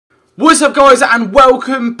What's up, guys, and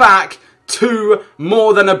welcome back to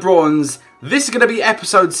More Than a Bronze. This is going to be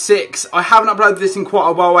episode 6. I haven't uploaded this in quite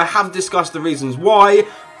a while. I have discussed the reasons why,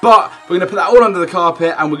 but we're going to put that all under the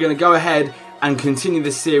carpet and we're going to go ahead and continue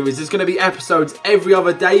this series. There's going to be episodes every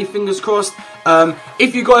other day, fingers crossed.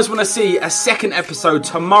 If you guys want to see a second episode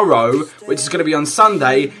tomorrow, which is going to be on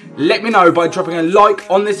Sunday, let me know by dropping a like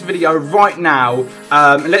on this video right now.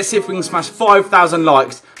 Let's see if we can smash 5,000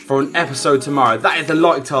 likes for an episode tomorrow. That is the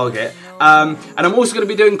like target. And I'm also going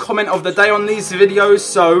to be doing comment of the day on these videos,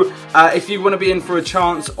 so if you want to be in for a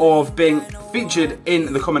chance of being featured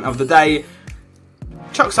in the comment of the day,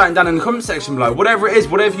 chuck something down in the comment section below. Whatever it is,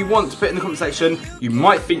 whatever you want to put in the comment section, you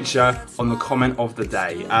might feature on the comment of the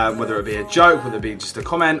day. Whether it be a joke, whether it be just a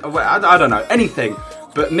comment, or I don't know, anything.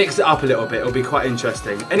 But mix it up a little bit, it'll be quite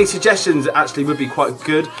interesting. Any suggestions actually would be quite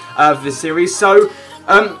good for this series. So,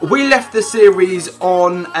 we left the series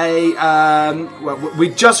on a, well, we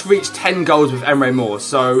just reached 10 goals with Emre Mor,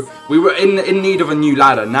 so we were in need of a new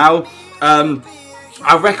ladder. Now,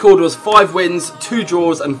 our record was 5 wins, 2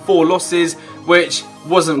 draws and 4 losses, which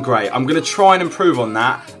wasn't great. I'm going to try and improve on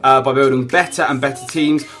that by building better and better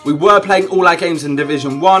teams. We were playing all our games in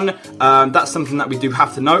Division 1. That's something that we do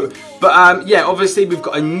have to note. But yeah, obviously we've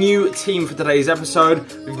got a new team for today's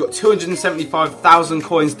episode. We've got 275,000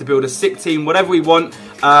 coins to build a sick team, whatever we want.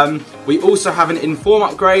 We also have an inform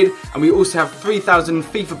upgrade, and we also have 3,000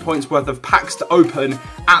 FIFA points worth of packs to open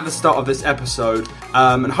at the start of this episode.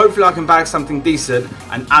 And hopefully I can bag something decent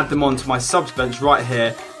and add them onto my subs bench right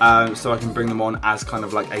here, so I can bring them on as kind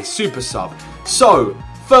of like a super sub. So,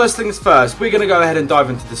 first things first, we're going to go ahead and dive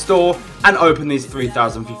into the store and open these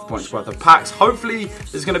 3,000 FIFA points worth of packs. Hopefully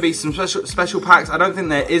there's going to be some special packs. I don't think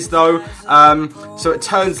there is though. So it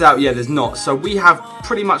turns out, yeah, there's not. So we have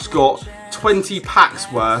pretty much got 20 packs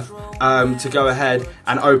worth to go ahead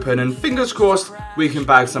and open, and fingers crossed we can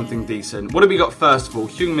bag something decent. What have we got first of all?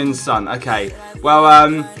 Heung-min Son. Okay, well,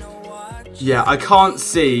 yeah, I can't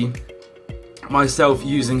see myself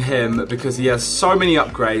using him because he has so many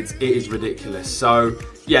upgrades, it is ridiculous. So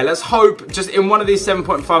yeah, let's hope just in one of these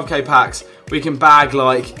 7.5k packs we can bag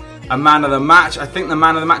like a man of the match. I think the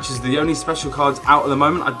man of the match is the only special cards out at the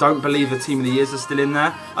moment. I don't believe the team of the years are still in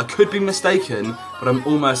there. I could be mistaken, but I'm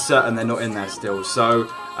almost certain they're not in there still. So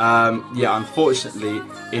yeah, unfortunately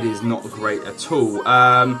it is not great at all. We've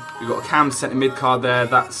got a cam centre mid card there.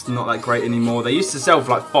 That's not that great anymore. They used to sell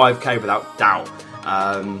for like 5k without doubt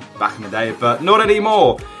back in the day, but not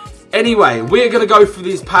anymore. Anyway, we're going to go through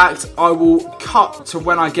these packs. I will cut to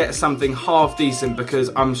when I get something half decent,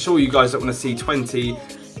 because I'm sure you guys don't want to see 20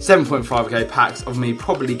 7.5k packs of me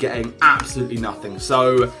probably getting absolutely nothing.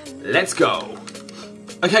 So let's go.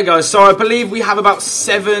 Okay guys, so I believe we have about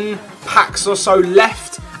 7 packs or so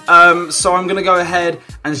left. So I'm going to go ahead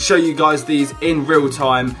and show you guys these in real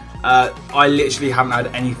time. I literally haven't had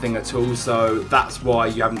anything at all, so that's why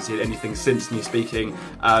you haven't seen anything since me speaking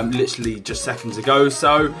literally just seconds ago.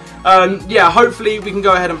 So yeah, hopefully we can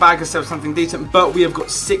go ahead and bag ourselves something decent, but we have got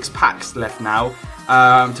 6 packs left now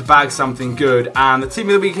to bag something good, and the team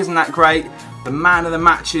of the week isn't that great. The man of the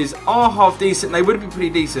matches are half decent. They would be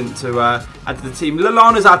pretty decent to add to the team.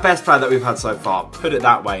 Lallana's our best player that we've had so far, put it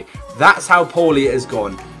that way. That's how poorly it has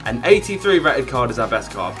gone. An 83 rated card is our best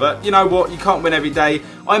card, but you know what, you can't win every day.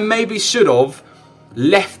 I maybe should have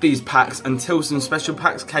left these packs until some special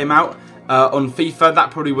packs came out on FIFA. That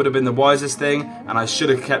probably would have been the wisest thing, and I should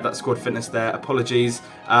have kept that squad fitness there. Apologies.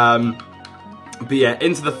 But yeah,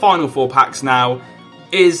 into the final 4 packs now.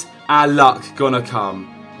 Is our luck gonna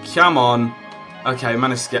come? Come on. Okay,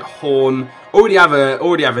 managed to get Horn. Already have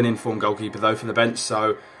an informed goalkeeper though for the bench.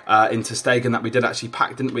 So into Stegen that we did actually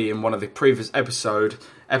pack, didn't we, in one of the previous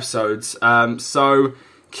episodes? So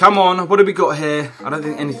come on, what have we got here? I don't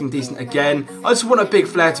think anything decent again. I just want a big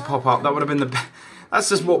flare to pop up. That would have been the best. That's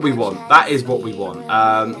just what we want. That is what we want.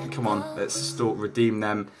 Come on, let's still redeem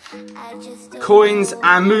them coins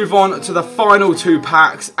and move on to the final 2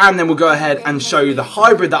 packs, and then we'll go ahead and show you the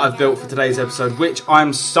hybrid that I've built for today's episode, which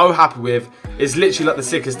I'm so happy with. It's literally like the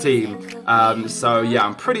sickest team. So yeah,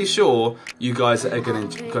 I'm pretty sure you guys are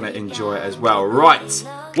gonna enjoy it as well. Right,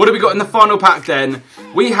 what have we got in the final pack then?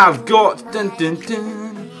 We have got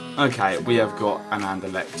okay, we have got an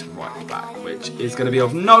Anderlecht right back, which is going to be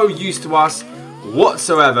of no use to us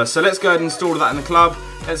whatsoever. So let's go ahead and install that in the club.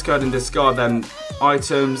 Let's go ahead and discard them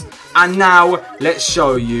items, and now let's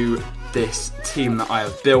show you this team that I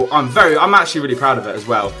have built. I'm actually really proud of it as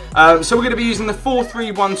well. So we're going to be using the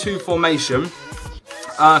 4-3-1-2 formation.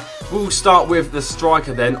 We'll start with the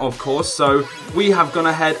striker then, of course. So we have gone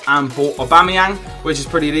ahead and bought Aubameyang, which is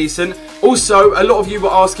pretty decent. Also, a lot of you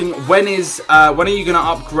were asking when are you going to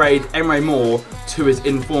upgrade Emre Mor to his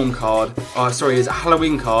inform card? Sorry, his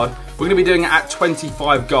Halloween card. We're going to be doing it at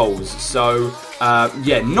 25 goals. So,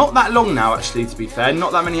 yeah, not that long now, actually, to be fair.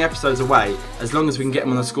 Not that many episodes away, as long as we can get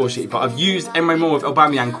him on the score sheet. But I've used Emre Mor with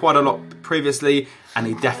Aubameyang quite a lot previously, and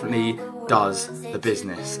he definitely does the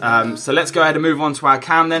business. So let's go ahead and move on to our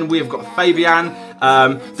cam then. We have got Fabian.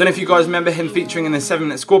 Don't know if you guys remember him featuring in the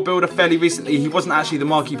 7-minute squad builder fairly recently. He wasn't actually the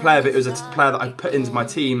marquee player, but it was a player that I put into my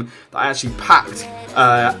team that I actually packed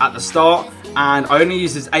at the start. And I only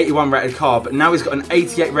used his 81 rated card, but now he's got an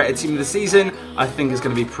 88 rated team of the season. I think it's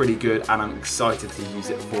going to be pretty good, and I'm excited to use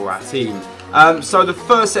it for our team. So the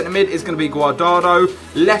first centre mid is going to be Guardado.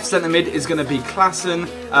 Left centre mid is going to be Klassen.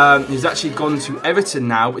 He's actually gone to Everton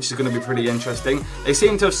now, which is going to be pretty interesting. They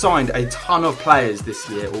seem to have signed a ton of players this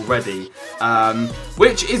year already,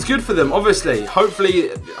 which is good for them, obviously.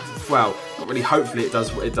 Hopefully, well, not really hopefully it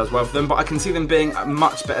does well for them, but I can see them being a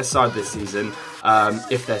much better side this season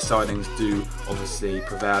if their signings do obviously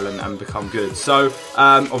prevail and become good. So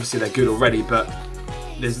obviously they're good already, but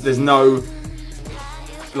there's no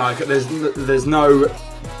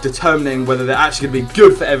determining whether they're actually going to be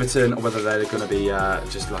good for Everton or whether they're going to be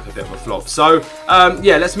just like a bit of a flop. So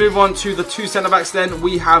yeah, let's move on to the two centre backs then.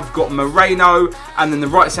 We have got Moreno, and then the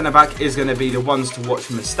right centre back is going to be the ones to watch,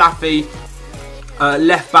 Mustafi.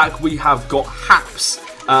 Left back we have got Haps.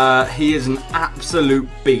 He is an absolute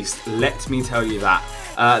beast, let me tell you that.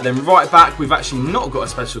 Then right back, we've actually not got a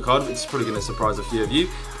special card, which is probably going to surprise a few of you,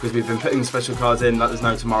 because we've been putting special cards in like there's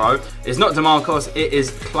no tomorrow. It's not DeMarcos, it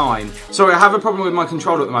is Klein. Sorry, I have a problem with my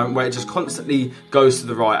controller at the moment where it just constantly goes to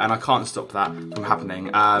the right, and I can't stop that from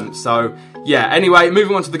happening. So, yeah, anyway,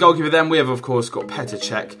 moving on to the goalkeeper then, we have, of course, got Petr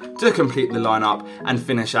Cech to complete the lineup and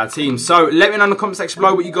finish our team. So, let me know in the comment section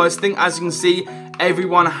below what you guys think. As you can see,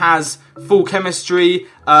 everyone has full chemistry.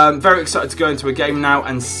 Very excited to go into a game now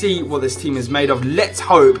and see what this team is made of. Let's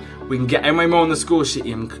hope we can get Emre Mor on the score sheet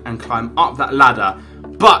and climb up that ladder.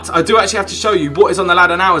 But I do actually have to show you what is on the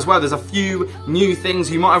ladder now as well. There's a few new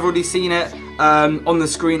things. You might have already seen it on the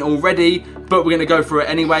screen already, but we're going to go through it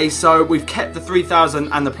anyway. So we've kept the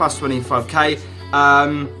 3,000 and the plus 25k.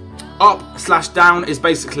 Up/down is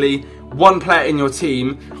basically one player in your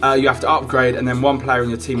team you have to upgrade, and then one player in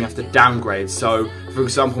your team you have to downgrade. So, for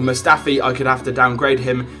example, Mustafi, I could have to downgrade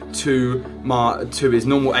him to his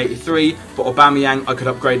normal 83, but Aubameyang, I could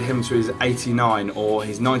upgrade him to his 89 or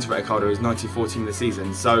his 90 rated card or his 94 team of the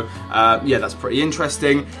season. So, yeah, that's pretty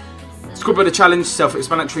interesting. Squad Builder Challenge,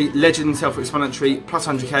 self-explanatory. Legend, self-explanatory. Plus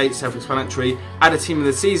 100k, self-explanatory. Add a team of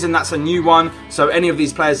the season, that's a new one. So any of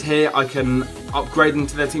these players here, I can upgrade them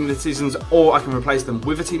to their team of the seasons, or I can replace them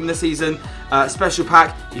with a team of the season. Special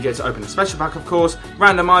pack, you get to open a special pack, of course.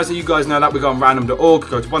 Randomizer, you guys know that. We go on random.org,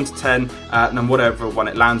 go to 1 to 10, and then whatever one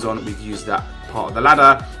it lands on, we've used that part of the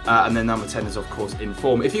ladder. And then number 10 is, of course,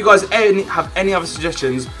 inform. If you guys have any other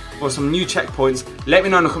suggestions or some new checkpoints, let me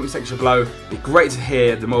know in the comment section below. It'd be great to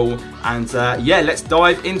hear them all. And yeah, let's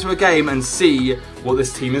dive into a game and see what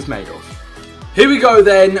this team is made of. Here we go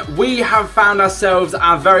then. We have found ourselves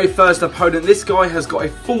our very first opponent. This guy has got a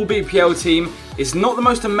full BPL team. It's not the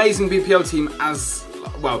most amazing BPL team as,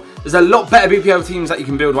 well, there's a lot better BPL teams that you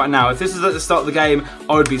can build right now. If this is at the start of the game,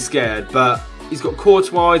 I would be scared. But he's got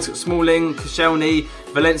Courtois, he's got Smalling, Koscielny,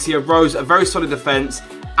 Valencia, Rose, a very solid defence.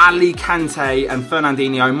 Ali, Kante and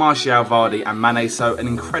Fernandinho, Martial, Vardy and Mane, so an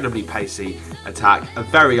incredibly pacey attack, a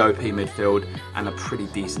very OP midfield and a pretty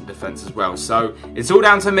decent defence as well. So it's all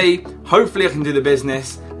down to me. Hopefully I can do the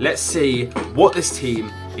business. Let's see what this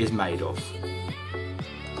team is made of.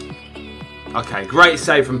 Okay, great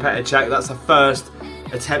save from Petr Cech. That's the first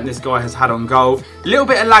attempt this guy has had on goal. A little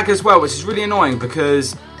bit of lag as well, which is really annoying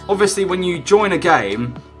because obviously when you join a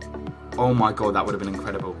game, oh my god, that would have been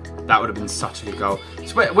incredible. That would have been such a good goal.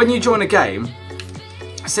 So when you join a game,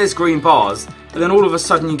 it says green bars, and then all of a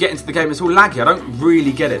sudden you get into the game, it's all laggy. I don't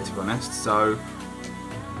really get it, to be honest. So,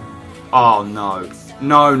 oh no,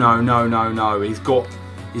 no. He's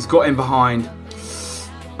got in behind.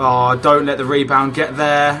 Oh, don't let the rebound get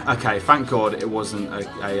there. Okay, thank God it wasn't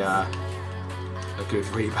a good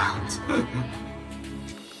rebound.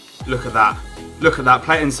 Look at that. Look at that.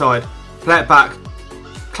 Play it inside. Play it back.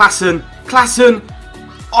 Klassen.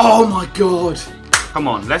 Oh my god. Come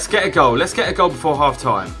on, let's get a goal. Let's get a goal before half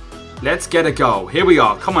time. Let's get a goal. Here we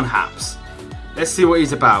are. Come on, Haps. Let's see what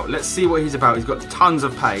he's about. Let's see what he's about. He's got tons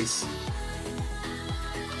of pace.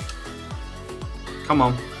 Come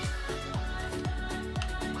on.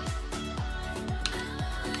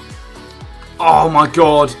 Oh my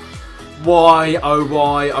god. Why, oh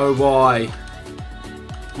why, oh why.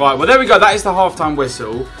 Right, well there we go. That is the half-time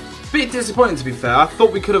whistle. Bit disappointing, to be fair. I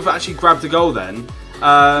thought we could have actually grabbed a goal then.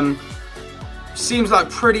 Seems like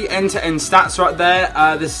pretty end-to-end stats right there.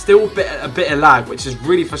 There's still a bit of lag, which is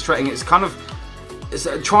really frustrating. It's kind of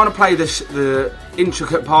trying to play the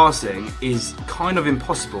intricate passing is kind of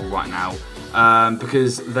impossible right now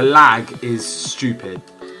because the lag is stupid.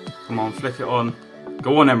 Come on, flick it on.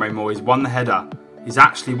 Go on, Emre Mor. He's won the header. He's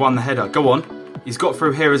actually won the header. Go on. He's got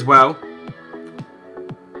through here as well.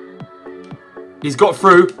 He's got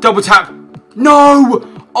through. Double tap.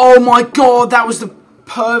 No! Oh my god, that was the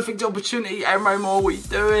perfect opportunity. Emre Mor, what are you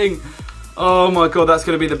doing? Oh my god, that's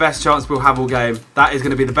going to be the best chance we'll have all game. That is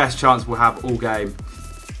going to be the best chance we'll have all game.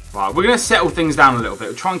 Right, we're going to settle things down a little bit.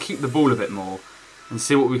 We'll try and keep the ball a bit more and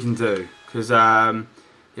see what we can do. Because, yeah,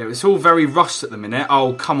 it's all very rushed at the minute.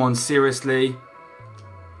 Oh, come on, seriously.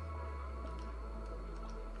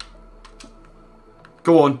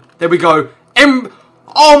 Go on. There we go.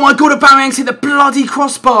 Oh my god, Aubameyang's hit the bloody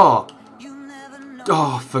crossbar.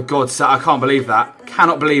 Oh, for God's sake, I can't believe that.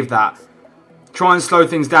 Cannot believe that. Try and slow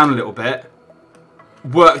things down a little bit.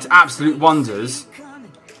 Worked absolute wonders.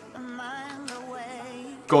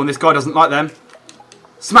 Go on, this guy doesn't like them.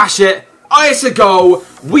 Smash it. Oh, it's a goal.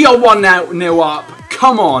 We are 1-0 up.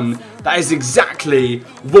 Come on. That is exactly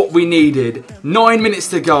what we needed. 9 minutes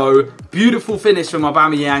to go. Beautiful finish from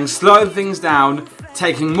Aubameyang. Slowing things down.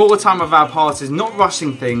 Taking more time with our passes. Not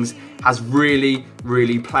rushing things. Has really,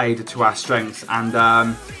 really played to our strengths. And,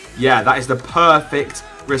 yeah, that is the perfect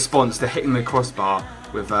response to hitting the crossbar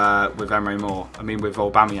with Emre Mor. I mean, with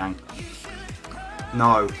Aubameyang.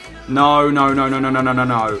 No. No, no, no, no, no, no, no, no,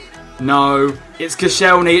 no. No. It's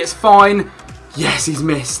Koscielny. It's fine. Yes, he's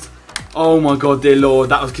missed. Oh my god, dear lord.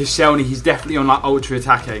 That was Koscielny. He's definitely on like ultra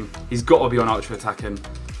attacking. He's got to be on ultra attacking.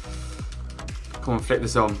 Come on, flick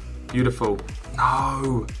this on. Beautiful.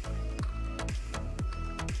 No.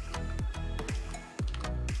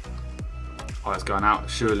 Oh, that's going out,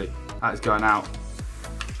 surely. That is going out.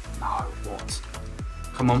 No, what?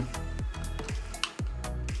 Come on.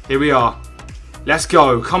 Here we are. Let's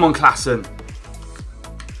go. Come on, Klassen.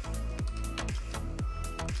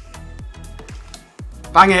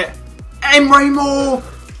 Bang it. Emre Mor.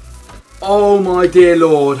 Oh, my dear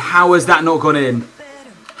lord. How has that not gone in?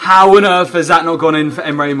 How on earth has that not gone in for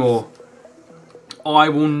Emre Mor? I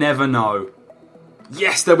will never know.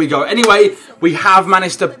 Yes, there we go. Anyway, we have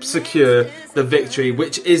managed to secure the victory,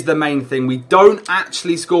 which is the main thing. We don't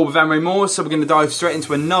actually score with Emre Mor, so we're going to dive straight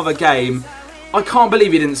into another game. I can't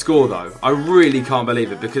believe he didn't score, though. I really can't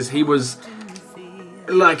believe it, because he was...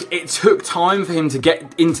 like, it took time for him to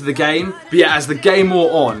get into the game. But yeah, as the game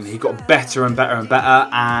wore on, he got better and better and better.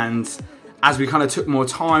 And as we kind of took more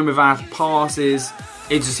time with our passes,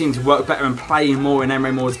 it just seemed to work better and play more in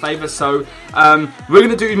Emre Mor's favour. So we're going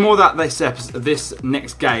to do more of that this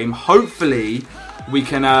next game. Hopefully we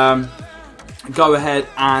can go ahead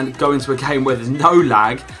and go into a game where there's no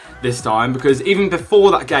lag this time. Because even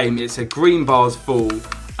before that game, it said green bars full.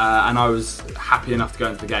 And I was happy enough to go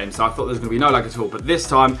into the game. So I thought there was going to be no lag at all. But this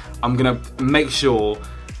time, I'm going to make sure,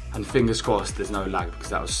 and fingers crossed, there's no lag. Because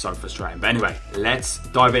that was so frustrating. But anyway, let's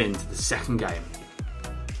dive into the second game.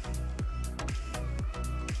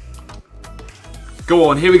 Go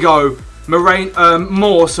on, here we go.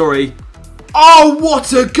 Mor, sorry. Oh,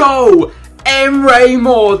 what a goal! Emre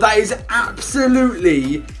Mor, that is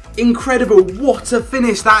absolutely incredible. What a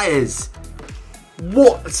finish that is.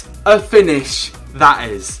 What a finish that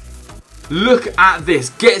is. Look at this.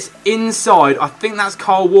 Gets inside. I think that's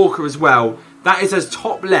Kyle Walker as well. That is as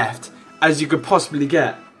top left as you could possibly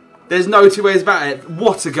get. There's no two ways about it.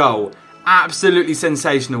 What a goal. Absolutely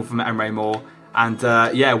sensational from Emre Mor. And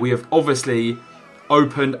yeah, we have obviously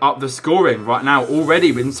opened up the scoring right now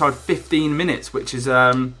already. We're inside 15 minutes, which is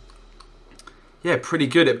yeah, pretty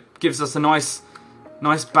good. It gives us a nice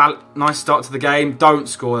start to the game. Don't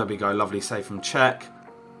score. There we go. Lovely save from Czech.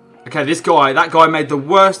 Okay, that guy made the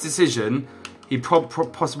worst decision he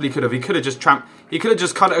possibly could have. He could have just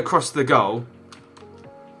cut it across the goal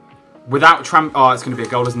without Oh, it's going to be a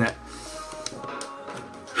goal, isn't it?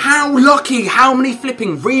 How lucky! How many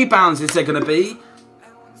flipping rebounds is there going to be?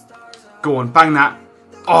 Go on, bang that.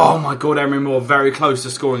 Oh my god, Emre Mor very close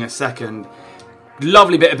to scoring a second.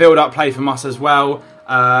 Lovely bit of build-up play from us as well.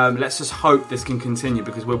 Let's just hope this can continue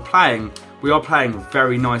because we are playing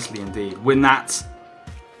very nicely indeed. Win that.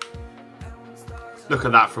 Look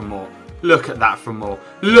at that from Mor. Look at that from Mor.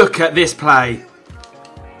 Look at this play.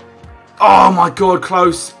 Oh my god,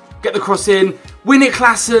 close. Get the cross in. Win it,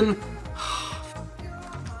 Klassen.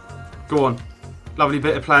 Go on. Lovely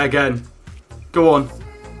bit of play again. Go on.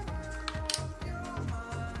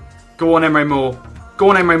 Go on, Emre Mor.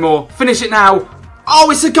 Go on, Emre Mor. Finish it now. Oh,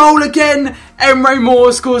 it's a goal again. Emre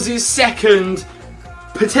Mor scores his second.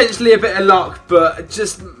 Potentially a bit of luck, but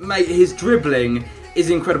just, mate, his dribbling is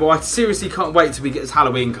incredible. I seriously can't wait till we get his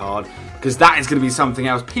Halloween card, because that is going to be something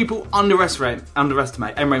else. People underestimate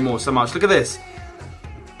Emre Mor so much. Look at this.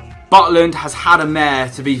 Butland has had a mare,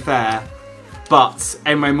 to be fair, but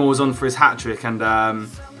Emre Mor's on for his hat-trick, and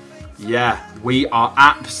yeah, we are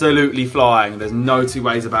absolutely flying. There's no two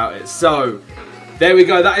ways about it. So, there we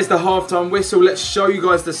go. That is the halftime whistle. Let's show you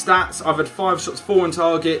guys the stats. I've had 5 shots, 4 on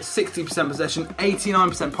target, 60% possession,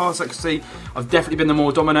 89% pass accuracy. I've definitely been the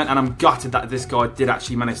more dominant, and I'm gutted that this guy did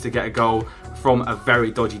actually manage to get a goal from a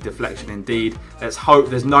very dodgy deflection indeed. Let's hope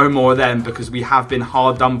there's no more of them, because we have been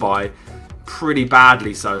hard done by pretty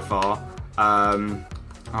badly so far.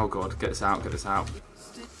 Oh God, get this out, get this out.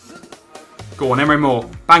 Go on, Emre Mor,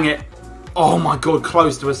 bang it. Oh my God,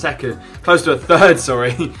 close to a third,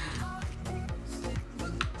 sorry.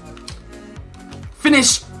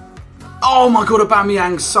 Finish. Oh my God,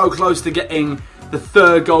 Aubameyang so close to getting the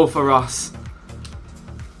third goal for us.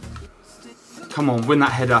 Come on, win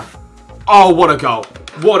that header. Oh, what a goal.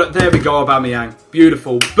 There we go, Aubameyang.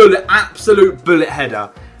 Beautiful. Bullet, absolute bullet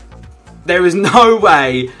header. There is no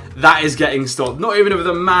way that is getting stopped. Not even with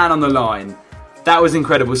a man on the line. That was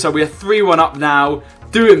incredible. So we are 3-1 up now.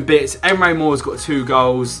 Doing bits. Emre Mor's got 2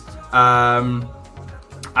 goals.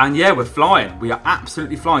 And yeah, we're flying. We are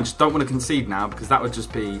absolutely flying. Just don't want to concede now, because that would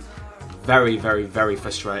just be very, very, very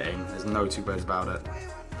frustrating. There's no two ways about it.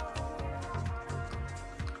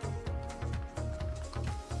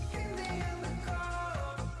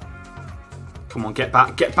 Come on, get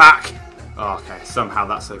back, get back. Oh, okay, somehow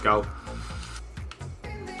that's a goal.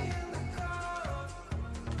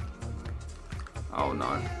 Oh,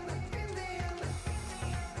 no.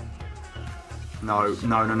 No,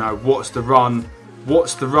 no, no, no. What's the run?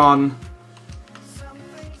 What's the run?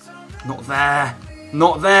 Not there.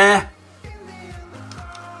 Not there.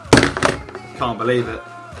 Can't believe it.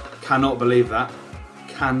 Cannot believe that.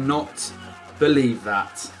 Cannot believe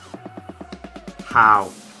that.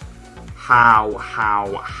 How? How?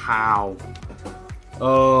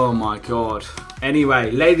 Oh my God.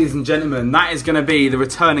 Anyway, ladies and gentlemen, that is going to be the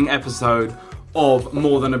returning episode of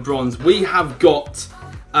More Than a Bronze. We have got,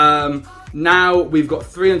 now we've got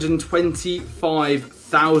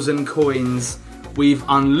 325,000 coins. We've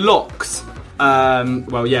unlocked,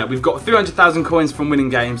 well, yeah, we've got 300,000 coins from winning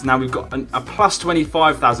games. Now we've got a plus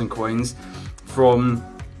 25,000 coins from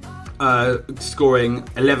scoring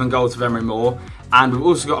 11 goals with Emre Mor. And we've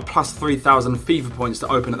also got a plus 3,000 FIFA points to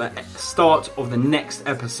open at the start of the next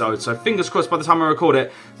episode. So fingers crossed, by the time I record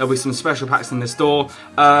it, there'll be some special packs in the store.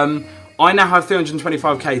 I now have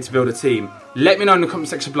 325k to build a team. Let me know in the comment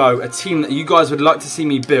section below a team that you guys would like to see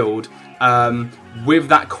me build with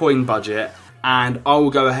that coin budget. And I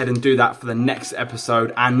will go ahead and do that for the next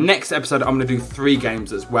episode. And next episode, I'm going to do 3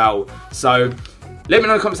 games as well. So let me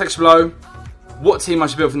know in the comment section below what team I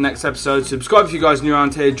should build for the next episode. Subscribe if you guys are new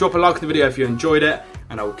around here. Drop a like on the video if you enjoyed it.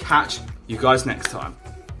 And I will catch you guys next time.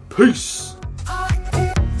 Peace!